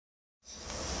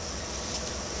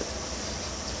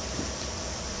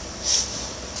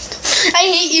I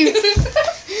hate you.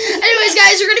 Anyways,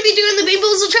 guys, we're gonna be doing the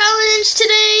boozled challenge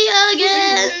today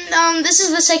again. This is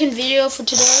the second video for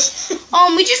today.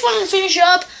 We just wanted to finish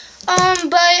up.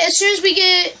 But as soon as we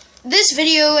get this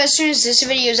video, as soon as this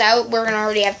video is out, we're gonna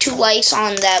already have 2 likes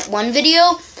on that one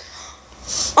video.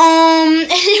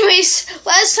 Anyways,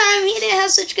 last time he didn't have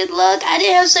such good luck. I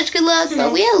didn't have such good luck,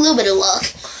 but we had a little bit of luck.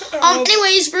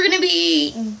 Anyways, we're gonna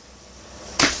be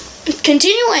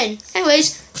continuing.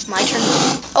 Anyways, my turn.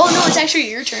 Oh no, it's actually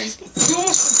your turn. You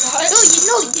almost forgot.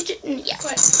 No, you didn't. Yeah.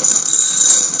 What?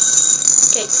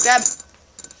 Okay, grab.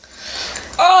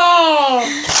 Oh,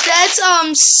 that's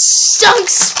stunk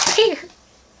spear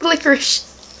licorice.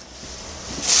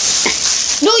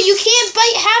 No, you can't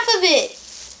bite half of it.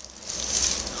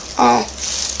 Oh.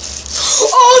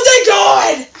 Oh, thank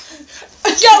God! I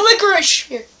got licorice.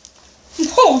 Here.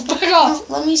 No, back off.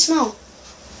 No, let me smell.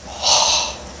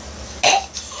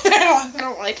 I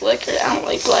don't like licorice. I don't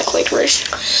like black licorice.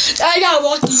 I got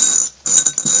lucky.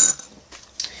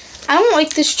 I don't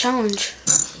like this challenge.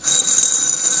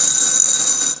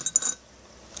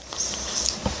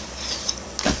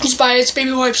 Just buy its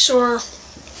baby wipes or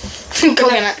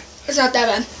Coconut. It's not that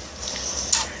bad.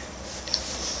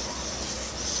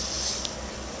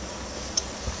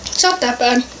 It's not that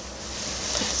bad.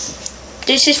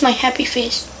 This is my happy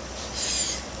face.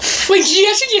 Wait, did you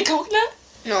actually get coconut?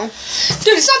 No.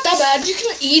 Dude, it's not that bad. You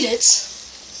can eat it.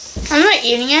 I'm not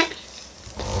eating it.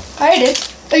 I ate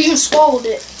it. I even swallowed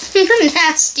it. You're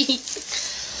nasty.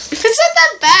 It's not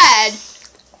that bad.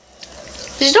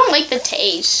 Just don't like the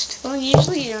taste. Well,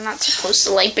 usually you're not supposed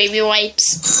to like baby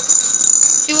wipes.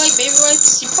 If you like baby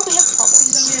wipes, you probably have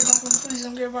problems. Please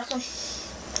don't get it back on.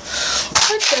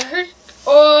 What the heck?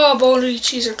 Oh, bologna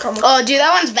cheese are coming. Oh, dude,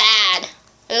 that one's bad.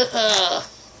 Ugh.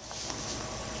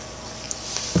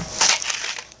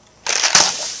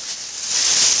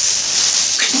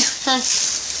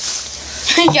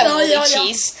 He got moldy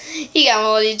cheese. He got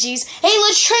moldy cheese. Hey,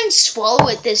 let's try and swallow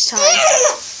it this time.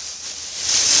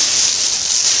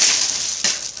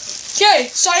 Okay,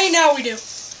 sorry, now we do.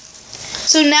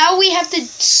 So now we have to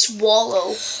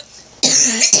swallow.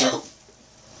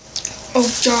 Oh,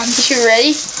 John. You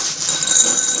ready?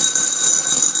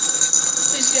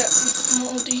 Please get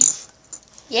moldy.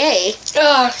 Yay. I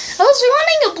was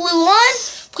wanting a blue one.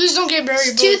 Please don't get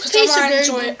berry blue, because I Toothpaste might or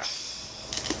enjoy berry it.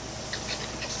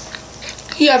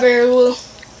 Yeah, berry blue.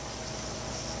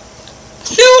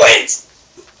 Do it!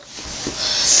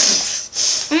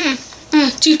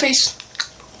 Toothpaste.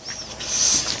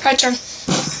 My turn.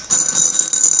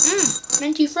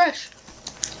 Minty fresh.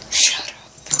 Shut up.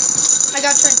 I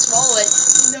gotta try and swallow it.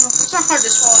 No. It's not hard to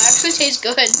swallow. It actually tastes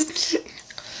good.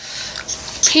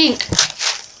 Pink.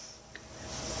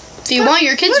 If you want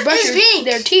your kids to brush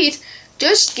their teeth,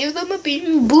 just give them a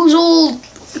boozled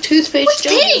toothpaste. What's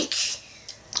pink?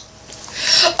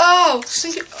 Oh, this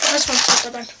one's not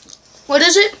that bad. What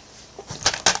is it?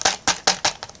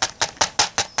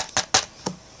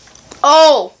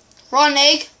 Oh, raw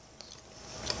egg.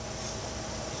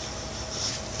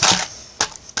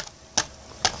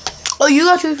 Oh, you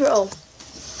got to throw.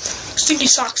 Stinky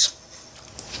socks.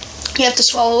 You have to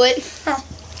swallow it. Oh.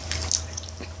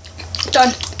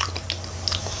 Done.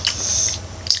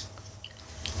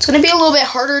 It's gonna be a little bit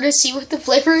harder to see what the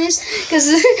flavor is because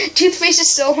the toothpaste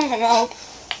is still in my mouth.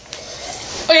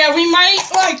 Oh yeah, we might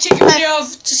take a video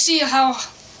to see how.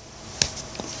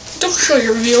 Don't show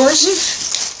your viewers.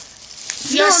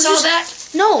 You guys saw that?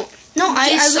 No,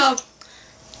 I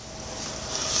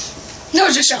No,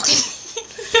 just joking.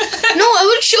 no, I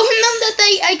was showing them that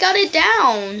I got it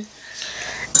down.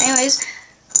 Anyways.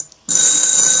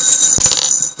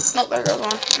 Nope, there goes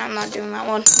one. I'm not doing that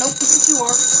one. Nope. You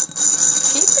are.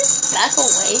 Can you please back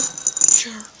away?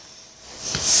 Sure.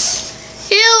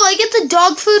 Ew, I get the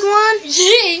dog food one.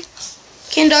 Yeah.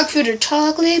 Canned dog food or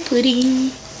chocolate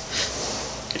pudding.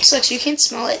 It sucks, you can't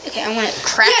smell it. Okay, I'm gonna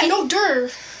crack it. Yeah, no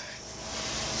dirt.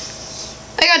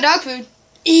 I got dog food.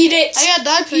 Eat it. I got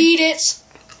dog food. Eat it.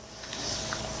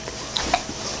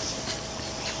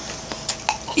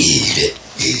 Eat it,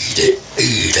 eat it,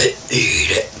 eat it,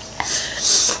 eat it.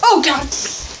 Oh God.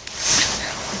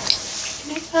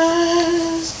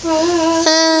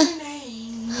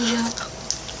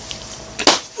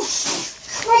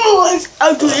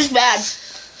 Oh, dude, it's bad.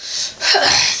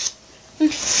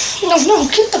 No,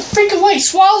 get the freak away.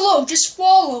 Swallow. Just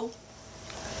swallow.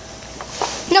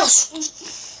 No.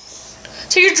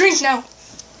 Take a drink now.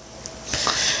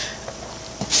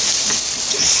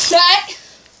 That.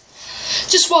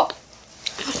 Just swallow.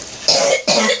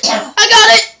 I got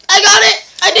it.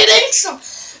 I did it.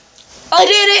 I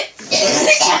did it.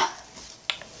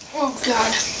 Oh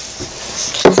God.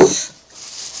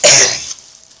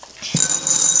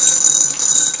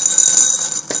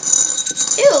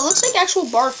 looks like actual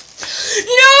barf.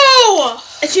 No!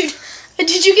 Dude,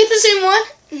 did you get the same one?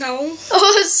 No.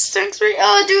 Oh, it stinks for you.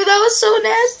 Oh, dude, that was so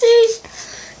nasty.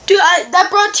 Dude, that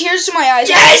brought tears to my eyes.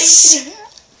 Yes!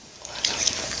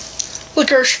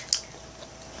 Licorice.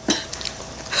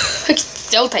 I can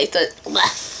still taste it.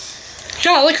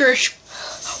 Yeah, licorice.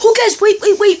 Oh, guys, wait.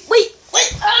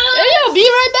 I'll be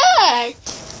right back.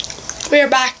 We are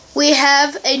back. We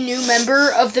have a new member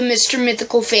of the Mr.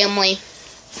 Mythical family.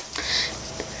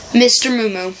 Mr.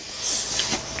 Moo.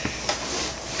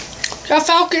 Got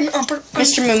Falcon.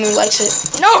 Mr. Moo likes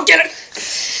it. No, get it.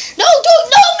 No,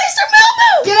 Mr.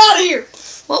 Moo! Get out of here.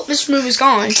 Well, Mr. Moo is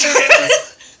gone.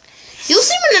 You'll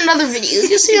see him in another video.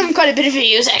 You'll see him in quite a bit of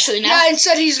videos actually now. Yeah,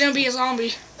 instead he's gonna be a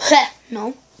zombie.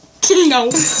 No. No.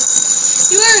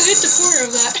 You already hit the corner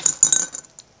of that.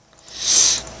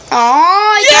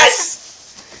 Aww, Yes!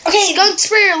 Okay, skunk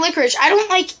spray or licorice. I don't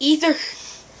like either.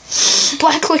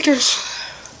 Black licorice.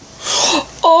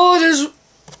 Oh, there's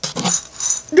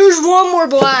one more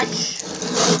black.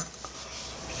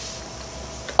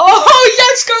 Oh,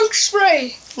 yeah, skunk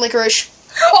spray. Licorice.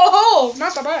 Oh,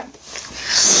 not that bad.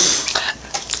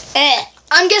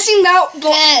 I'm guessing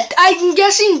that. I'm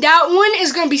guessing that one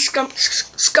is gonna be skunk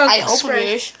I hope spray.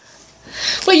 it is.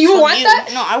 Wait, you want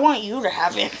that? No, I want you to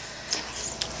have it.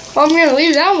 Well, I'm gonna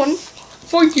leave that one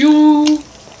for you.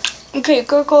 Okay,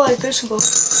 go like this and go.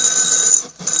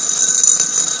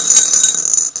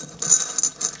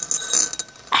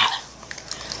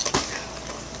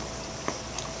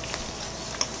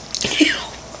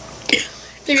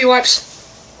 Baby wipes.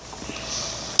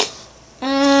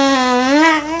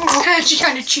 She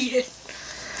kind of cheated.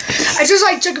 I just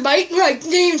took a bite,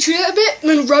 didn't even chew it a bit, and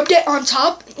then rubbed it on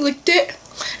top, licked it,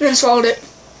 and then swallowed it.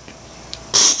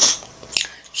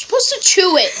 You're supposed to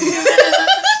chew it.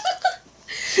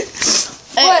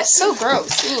 What? It's so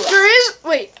gross. Ew. There is,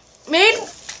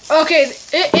 okay,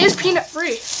 it is peanut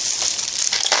free.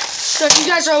 So if you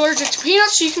guys are allergic to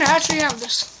peanuts, you can actually have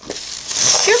this.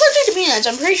 If you're allergic to peanuts,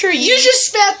 I'm pretty sure You just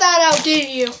spat that out,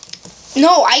 didn't you?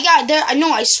 No, I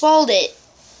know, I swallowed it.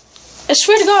 I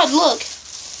swear to God, look.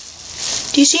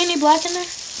 Do you see any black in there?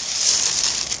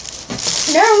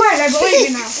 Never mind, I believe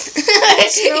you now.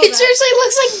 It seriously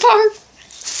looks like barf.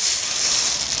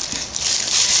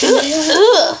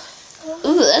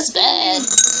 Ugh, that's bad.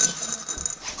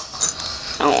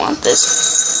 I don't want this.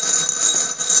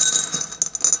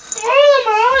 Oh,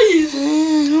 my eyes. I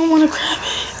don't want to grab it.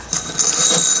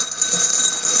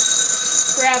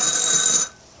 Grab.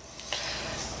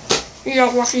 You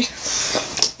got lucky.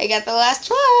 I got the last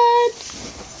one.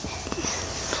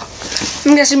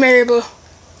 I'm guessing Mary Blue.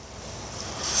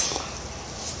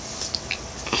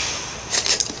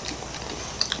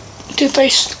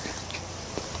 Toothpaste.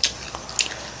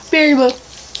 Berry Blue.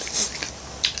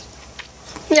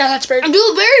 Yeah, that's berry.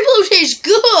 Dude, berry blue tastes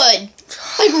good.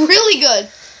 Like, really good.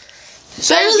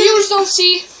 Better than viewers don't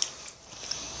see.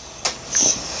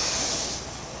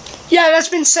 Yeah, that's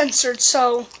been censored,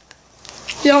 so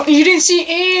you didn't see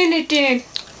anything.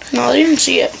 No, they didn't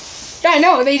see it. Yeah, I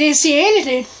know, they didn't see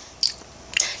anything.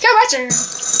 Yeah, my turn.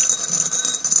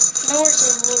 No, we're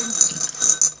so good.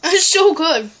 It's so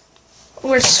good.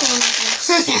 We're so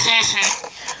good.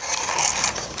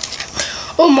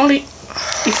 Oh, Molly.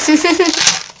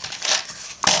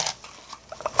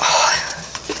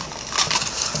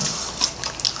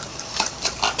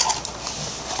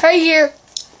 Right here.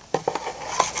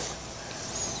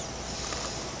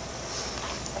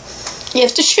 You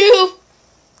have to chew.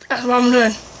 That's what I'm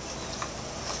doing.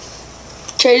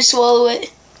 Try to swallow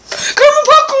it. Caramel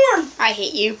popcorn! I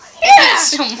hate you. Yeah!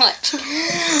 So much. That's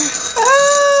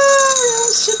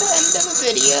to the end of the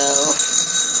video.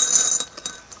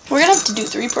 We're gonna have to do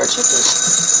 3 parts with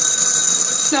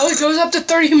this. No, it goes up to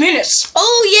 30 minutes.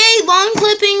 Oh, yay! Long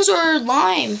clippings or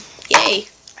lime. Yay.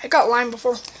 I got lime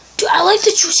before. Dude, I like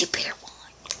the juicy pear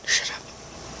one. Shut up.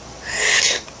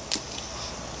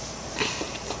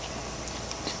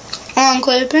 Long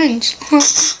clippings.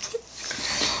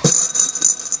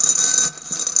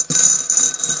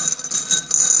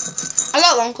 I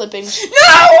got long clippings. No!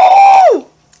 I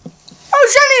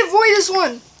was trying to avoid this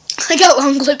one. I got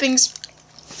long clippings.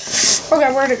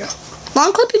 Okay, where'd it go?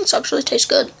 Long clippings actually taste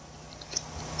good.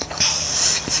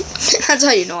 That's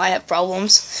how you know I have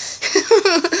problems.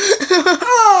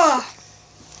 Ah!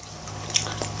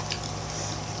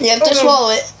 You have to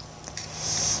swallow it.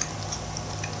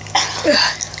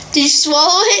 Did you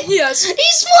swallow it? Yes. He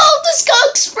swallowed the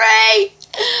skunk spray!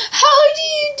 How do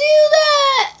you do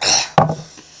that?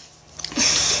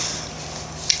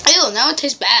 Ew, now it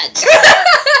tastes bad.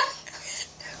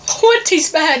 What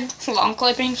tastes bad? Long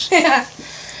clippings. Yeah.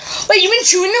 Wait, you been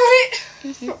chewing on it?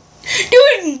 Mm-hmm.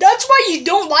 Dude, that's why you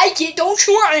don't like it. Don't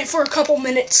chew on it for a couple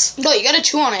minutes. No, you gotta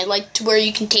chew on it, like, to where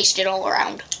you can taste it all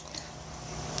around.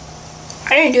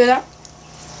 I didn't do that.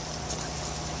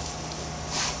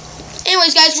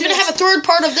 Anyways, guys, we're gonna have a third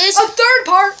part of this. A third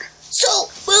part. So,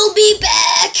 we'll be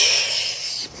back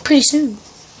pretty soon.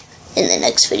 In the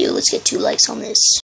next video, let's get 2 likes on this.